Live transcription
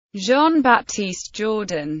Jean-Baptiste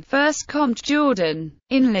Jourdan, 1st Comte Jourdan,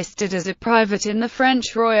 enlisted as a private in the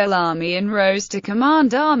French Royal Army and rose to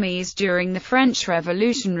command armies during the French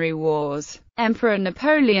Revolutionary Wars. Emperor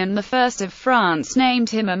Napoleon I of France named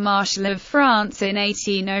him a Marshal of France in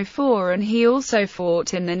 1804, and he also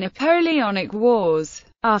fought in the Napoleonic Wars.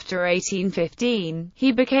 After 1815,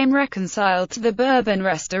 he became reconciled to the Bourbon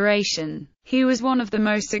Restoration. He was one of the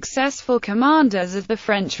most successful commanders of the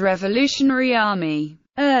French Revolutionary Army.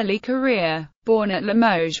 Early career. Born at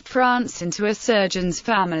Limoges, France into a surgeon's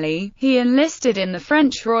family, he enlisted in the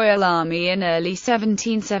French Royal Army in early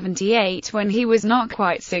 1778 when he was not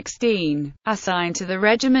quite 16. Assigned to the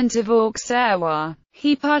regiment of Auxerrois,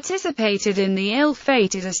 he participated in the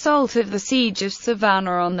ill-fated assault of the Siege of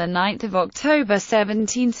Savannah on 9 October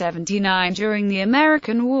 1779 during the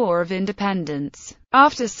American War of Independence.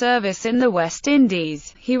 After service in the West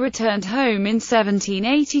Indies, he returned home in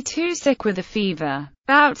 1782 sick with a fever.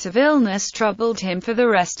 Bouts of illness troubled him for the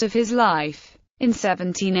rest of his life. In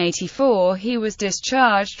 1784 he was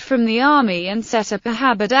discharged from the army and set up a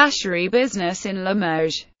haberdashery business in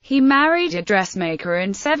Limoges. He married a dressmaker in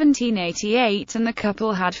 1788 and the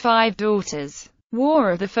couple had 5 daughters.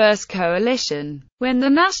 War of the First Coalition. When the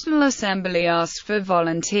National Assembly asked for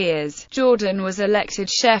volunteers, Jourdan was elected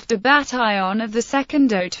chef de bataillon of the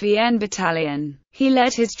 2nd Haute-Vienne Battalion. He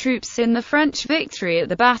led his troops in the French victory at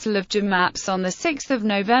the Battle of Jemappes on 6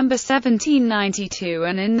 November 1792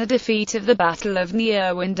 and in the defeat of the Battle of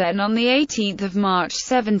Neerwinden on 18 March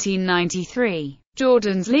 1793.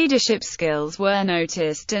 Jourdan's leadership skills were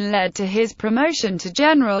noticed and led to his promotion to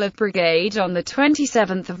General of Brigade on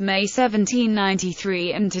 27 May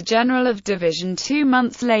 1793 and to General of Division 2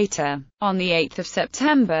 months later. On 8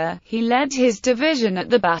 September, he led his division at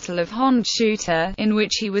the Battle of Hondschoote, in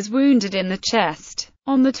which he was wounded in the chest.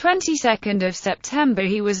 On the 22nd of September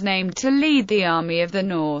he was named to lead the Army of the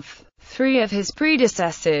North. 3 of his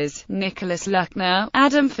predecessors, Nicolas Luckner,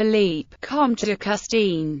 Adam Philippe, Comte de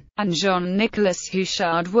Custine, and Jean-Nicolas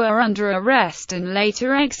Houchard, were under arrest and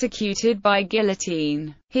later executed by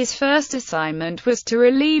guillotine. His first assignment was to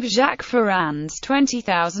relieve Jacques Ferrand's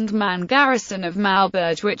 20,000-man garrison of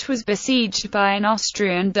Maubeuge, which was besieged by an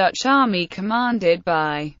Austrian-Dutch army commanded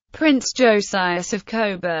by Prince Josias of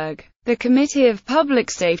Coburg. The Committee of Public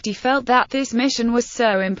Safety felt that this mission was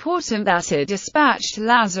so important that it dispatched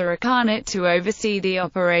Lazare Carnot to oversee the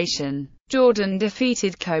operation. Jourdan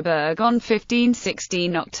defeated Coburg on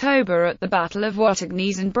 15–16 October at the Battle of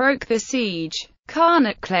Wattignies and broke the siege.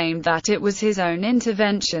 Carnot claimed that it was his own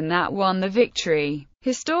intervention that won the victory.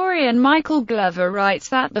 Historian Michael Glover writes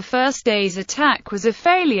that the first day's attack was a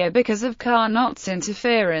failure because of Carnot's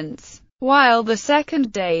interference, while the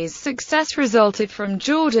second day's success resulted from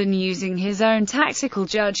Jourdan using his own tactical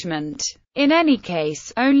judgment. In any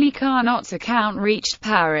case, only Carnot's account reached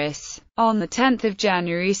Paris. On 10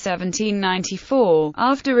 January 1794,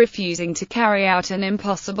 after refusing to carry out an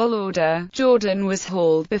impossible order, Jourdan was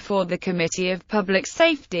hauled before the Committee of Public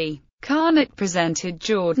Safety. Carnot presented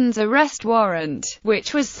Jourdan's arrest warrant,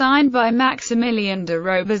 which was signed by Maximilien de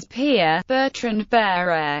Robespierre, Bertrand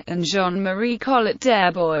Barrère, and Jean-Marie Collot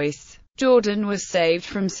d'Herbois. Jourdan was saved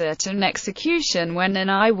from certain execution when an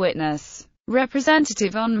eyewitness,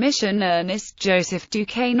 representative on mission Ernest Joseph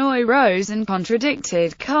Duquesnoy, rose and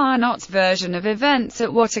contradicted Carnot's version of events at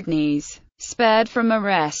Wattignies. Spared from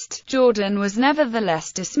arrest, Jourdan was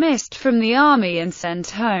nevertheless dismissed from the army and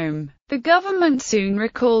sent home. The government soon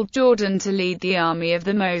recalled Jourdan to lead the Army of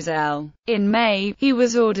the Moselle. In May, he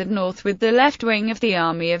was ordered north with the left wing of the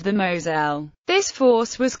Army of the Moselle. This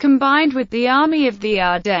force was combined with the Army of the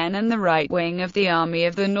Ardennes and the right wing of the Army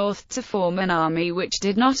of the North to form an army which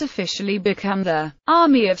did not officially become the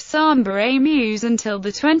Army of Sambre-et-Meuse until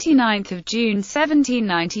 29 June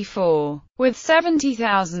 1794. With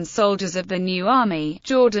 70,000 soldiers of the new army,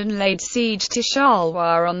 Jourdan laid siege to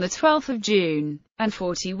Charleroi on 12 June, and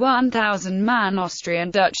 41,000-man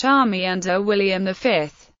Austrian-Dutch army under William V,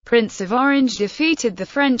 Prince of Orange, defeated the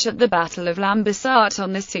French at the Battle of Lambessart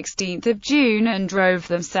on 16 June and drove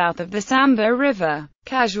them south of the Sambre River.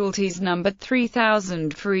 Casualties numbered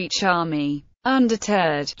 3,000 for each army.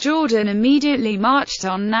 Undeterred, Jourdan immediately marched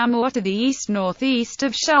on Namur to the east-northeast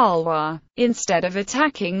of Charleroi. Instead of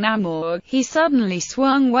attacking Namur, he suddenly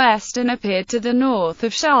swung west and appeared to the north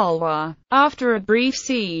of Charleroi. After a brief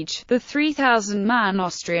siege, the 3,000-man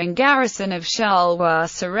Austrian garrison of Charleroi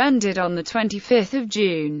surrendered on 25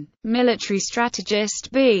 June. Military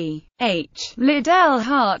strategist B. H. Liddell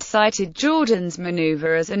Hart cited Jourdan's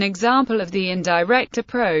maneuver as an example of the indirect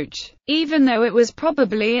approach, even though it was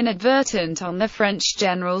probably inadvertent on the French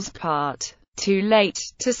general's part. too late,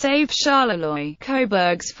 to save Charleroi.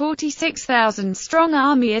 Coburg's 46,000-strong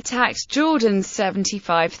army attacked Jourdan's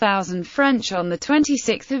 75,000 French on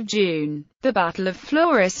 26 June. The Battle of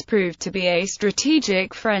Fleurus proved to be a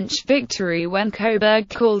strategic French victory when Coburg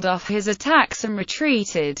called off his attacks and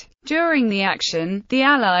retreated. During the action, the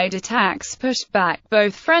Allied attacks pushed back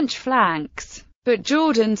both French flanks, but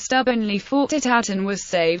Jourdan stubbornly fought it out and was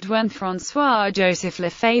saved when François-Joseph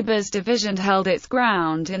Lefebvre's division held its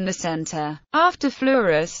ground in the centre. After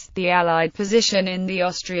Fleurus, the Allied position in the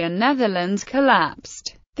Austrian Netherlands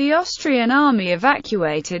collapsed. The Austrian army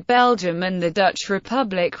evacuated Belgium and the Dutch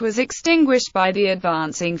Republic was extinguished by the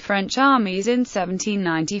advancing French armies in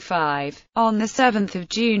 1795. On 7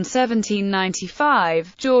 June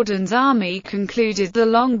 1795, Jourdan's army concluded the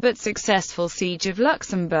long but successful siege of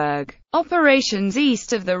Luxembourg. Operations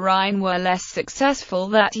east of the Rhine were less successful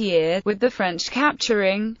that year, with the French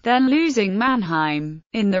capturing, then losing Mannheim.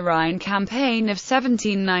 In the Rhine campaign of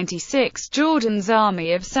 1796, Jourdan's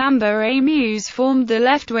army of Samba-Émeus formed the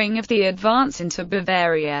left wing of the advance into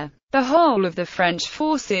Bavaria. The whole of the French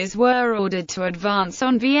forces were ordered to advance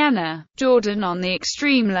on Vienna, Jourdan on the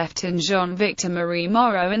extreme left and Jean-Victor Marie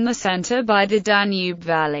Moreau in the centre by the Danube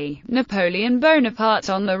Valley, Napoleon Bonaparte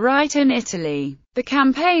on the right in Italy. The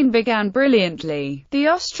campaign began brilliantly, the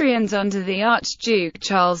Austrians under the Archduke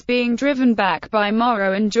Charles being driven back by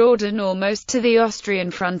Moreau and Jourdan almost to the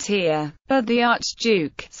Austrian frontier, but the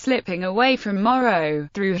Archduke, slipping away from Moreau,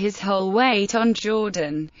 threw his whole weight on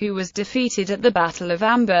Jourdan, who was defeated at the Battle of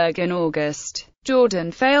Amberg in August.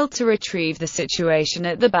 Jourdan failed to retrieve the situation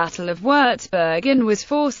at the Battle of Würzburg and was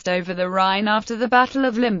forced over the Rhine after the Battle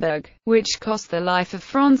of Limburg, which cost the life of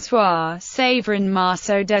François Séverin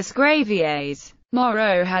Marceau Desgraviers.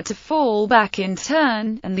 Moreau had to fall back in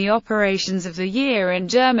turn, and the operations of the year in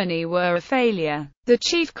Germany were a failure. The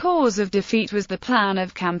chief cause of defeat was the plan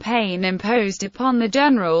of campaign imposed upon the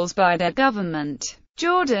generals by their government.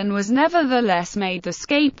 Jourdan was nevertheless made the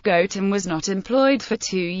scapegoat and was not employed for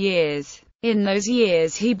 2 years. In those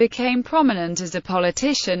years he became prominent as a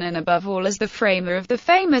politician and above all as the framer of the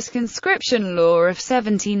famous conscription law of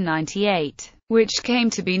 1798, which came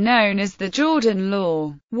to be known as the Jourdan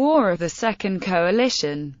Law. War of the Second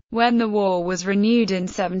Coalition. When the war was renewed in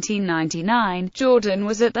 1799, Jourdan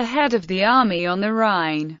was at the head of the army on the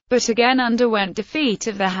Rhine, but again underwent defeat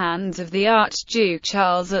at the hands of the Archduke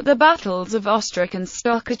Charles at the battles of Ostrach and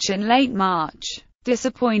Stockach in late March.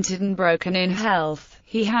 Disappointed and broken in health,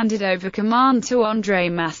 he handed over command to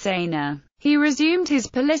André Masséna. He resumed his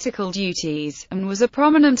political duties, and was a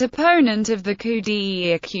prominent opponent of the coup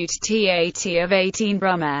d'état of 18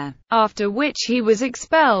 Brumaire, after which he was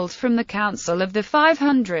expelled from the Council of the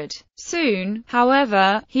 500. Soon,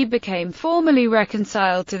 however, he became formally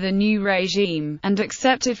reconciled to the new regime, and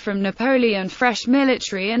accepted from Napoleon fresh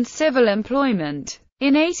military and civil employment.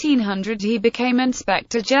 In 1800 he became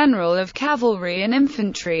Inspector General of Cavalry and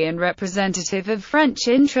Infantry and representative of French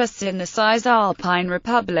interests in the Cisalpine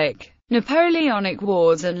Republic, Napoleonic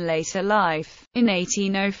Wars and later life. In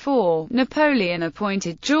 1804, Napoleon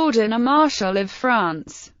appointed Jourdan a Marshal of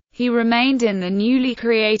France. He remained in the newly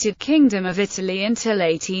created Kingdom of Italy until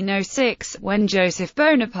 1806, when Joseph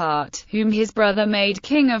Bonaparte, whom his brother made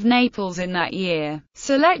King of Naples in that year,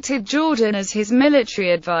 selected Jourdan as his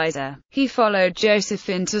military advisor. He followed Joseph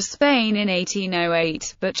into Spain in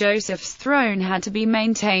 1808, but Joseph's throne had to be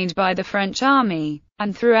maintained by the French army.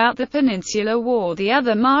 And throughout the Peninsular War the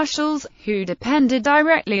other marshals, who depended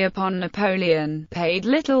directly upon Napoleon, paid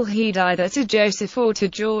little heed either to Joseph or to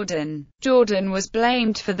Jourdan. Jourdan was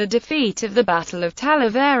blamed for the defeat of the Battle of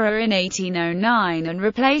Talavera in 1809 and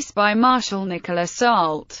replaced by Marshal Nicolas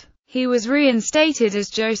Soult. He was reinstated as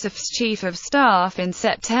Joseph's chief of staff in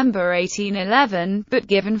September 1811, but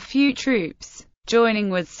given few troops. Joining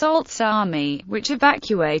with Soult's army, which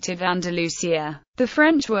evacuated Andalusia, the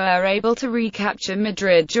French were able to recapture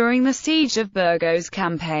Madrid during the siege of Burgos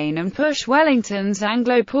campaign and push Wellington's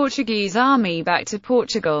Anglo-Portuguese army back to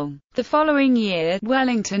Portugal. The following year,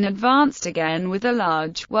 Wellington advanced again with a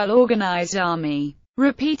large, well-organized army.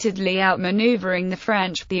 Repeatedly outmaneuvering the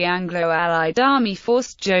French, the Anglo-Allied army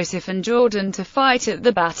forced Joseph and Jourdan to fight at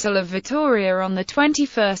the Battle of Vittoria on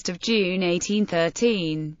 21 June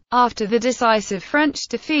 1813. After the decisive French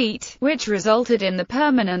defeat, which resulted in the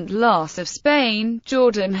permanent loss of Spain,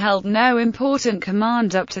 Jourdan held no important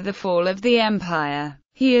command up to the fall of the empire.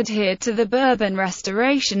 He adhered to the Bourbon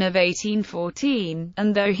Restoration of 1814,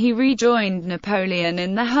 and though he rejoined Napoleon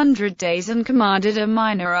in the 100 Days and commanded a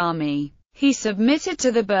minor army, he submitted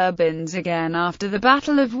to the Bourbons again after the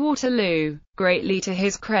Battle of Waterloo. Greatly to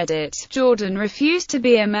his credit, Jourdan refused to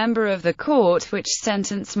be a member of the court which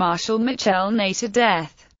sentenced Marshal Michel Ney to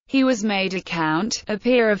death. He was made a count, a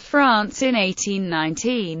peer of France in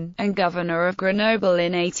 1819, and governor of Grenoble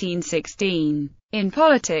in 1816. In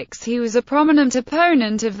politics he was a prominent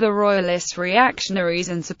opponent of the royalist reactionaries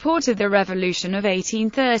and supported the Revolution of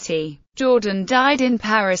 1830. Jourdan died in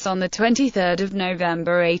Paris on 23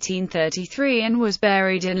 November 1833 and was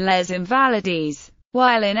buried in Les Invalides.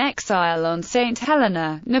 While in exile on St.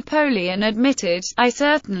 Helena, Napoleon admitted, "I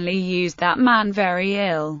certainly used that man very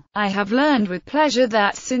ill. I have learned with pleasure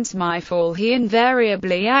that since my fall he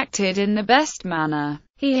invariably acted in the best manner.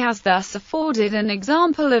 He has thus afforded an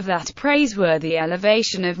example of that praiseworthy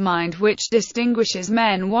elevation of mind which distinguishes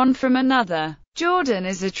men one from another. Jourdan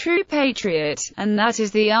is a true patriot, and that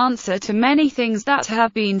is the answer to many things that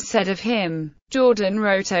have been said of him." Jourdan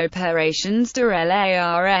wrote Opérations de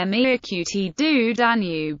l'armée écoutée du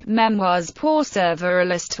Danube, Memoirs pour servir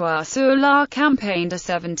l'histoire sur la campagne de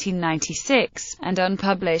 1796, and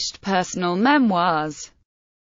unpublished personal memoirs.